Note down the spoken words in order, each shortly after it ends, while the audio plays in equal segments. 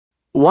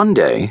One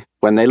day,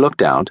 when they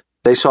looked out,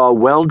 they saw a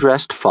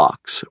well-dressed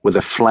fox with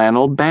a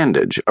flannel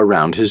bandage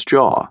around his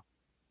jaw.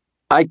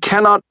 "I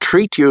cannot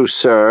treat you,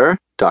 sir,"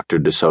 Dr.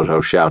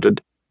 DeSoto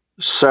shouted.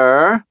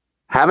 "Sir,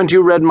 haven't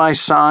you read my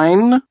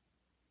sign?"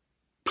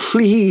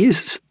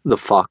 "Please," the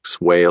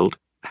fox wailed,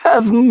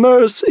 "have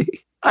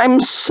mercy. I'm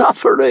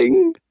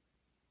suffering."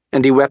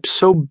 And he wept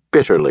so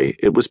bitterly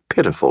it was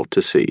pitiful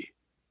to see.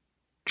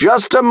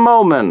 "Just a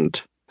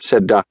moment,"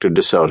 said Dr.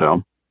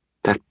 DeSoto.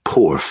 "That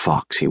poor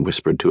fox," he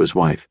whispered to his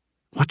wife.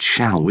 "What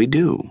shall we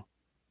do?"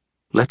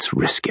 "Let's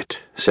risk it,"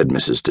 said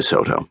Mrs.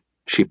 DeSoto.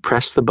 She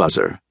pressed the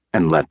buzzer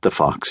and let the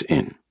fox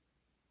in.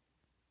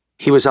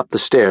 He was up the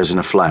stairs in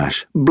a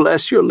flash.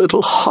 "Bless your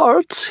little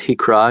hearts," he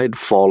cried,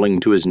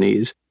 falling to his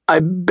knees. "I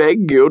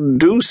beg you,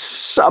 do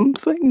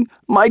something.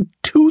 My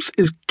tooth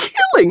is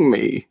killing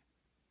me."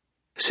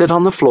 "Sit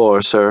on the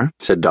floor, sir,"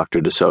 said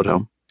Dr.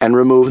 DeSoto, "and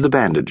remove the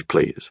bandage,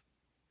 please."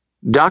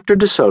 Dr.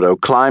 DeSoto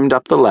climbed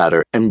up the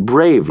ladder and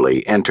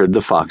bravely entered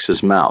the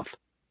fox's mouth.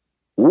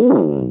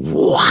 "Ooh,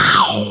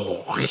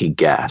 wow," he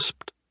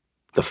gasped.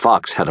 The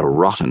fox had a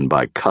rotten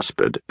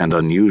bicuspid and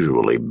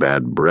unusually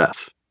bad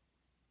breath.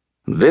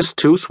 "This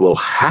tooth will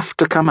have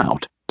to come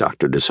out,"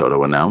 Dr.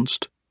 DeSoto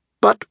announced,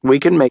 "but we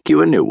can make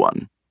you a new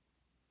one."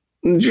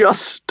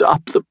 "Just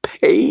stop the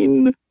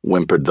pain,"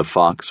 whimpered the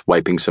fox,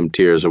 wiping some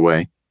tears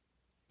away.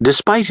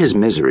 Despite his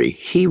misery,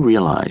 he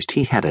realized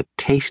he had a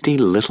tasty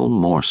little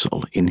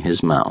morsel in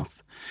his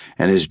mouth,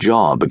 and his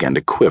jaw began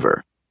to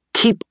quiver.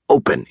 "Keep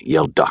open,"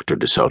 yelled Dr.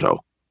 DeSoto.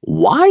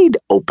 "Wide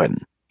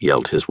open,"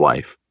 yelled his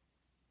wife.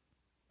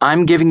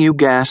 "I'm giving you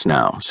gas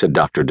now," said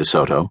Dr.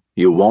 DeSoto.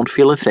 "You won't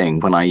feel a thing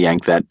when I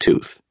yank that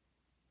tooth."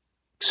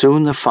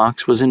 Soon the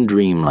fox was in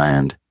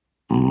dreamland.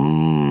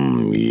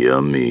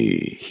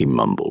 Yummy," he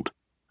mumbled.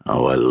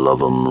 "How I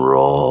love 'em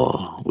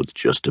raw, with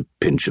just a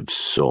pinch of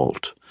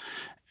salt.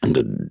 And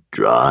a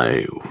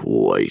dry,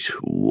 white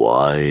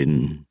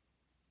wine."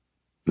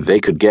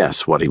 They could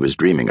guess what he was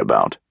dreaming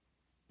about.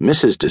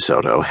 Mrs.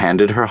 DeSoto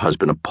handed her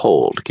husband a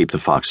pole to keep the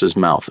fox's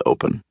mouth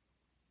open.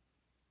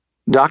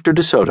 Dr.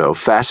 DeSoto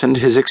fastened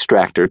his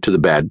extractor to the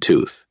bad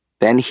tooth.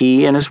 Then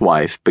he and his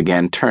wife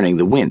began turning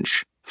the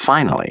winch.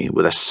 Finally,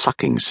 with a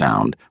sucking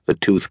sound, the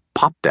tooth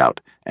popped out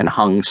and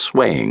hung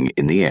swaying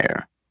in the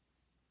air.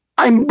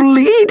 "I'm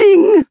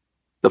bleeding,"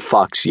 the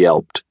fox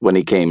yelped when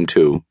he came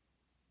to.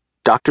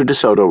 Dr.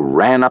 DeSoto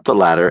ran up the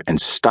ladder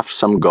and stuffed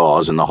some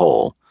gauze in the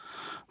hole.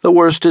 "The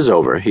worst is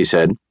over," he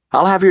said.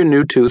 "I'll have your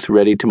new tooth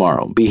ready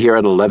tomorrow. Be here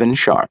at 11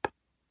 sharp."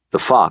 The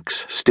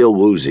fox, still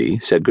woozy,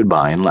 said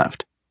goodbye and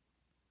left.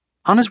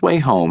 On his way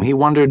home, he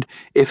wondered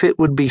if it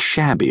would be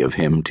shabby of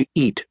him to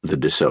eat the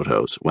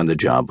DeSotos when the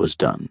job was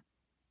done.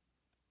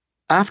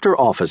 After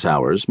office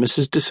hours,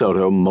 Mrs.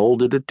 DeSoto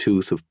molded a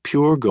tooth of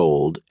pure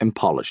gold and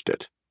polished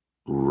it.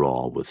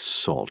 "Raw with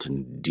salt,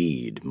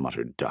 indeed,"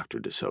 muttered Dr.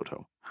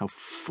 DeSoto. "How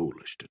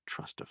foolish to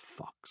trust a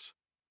fox."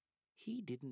 He didn't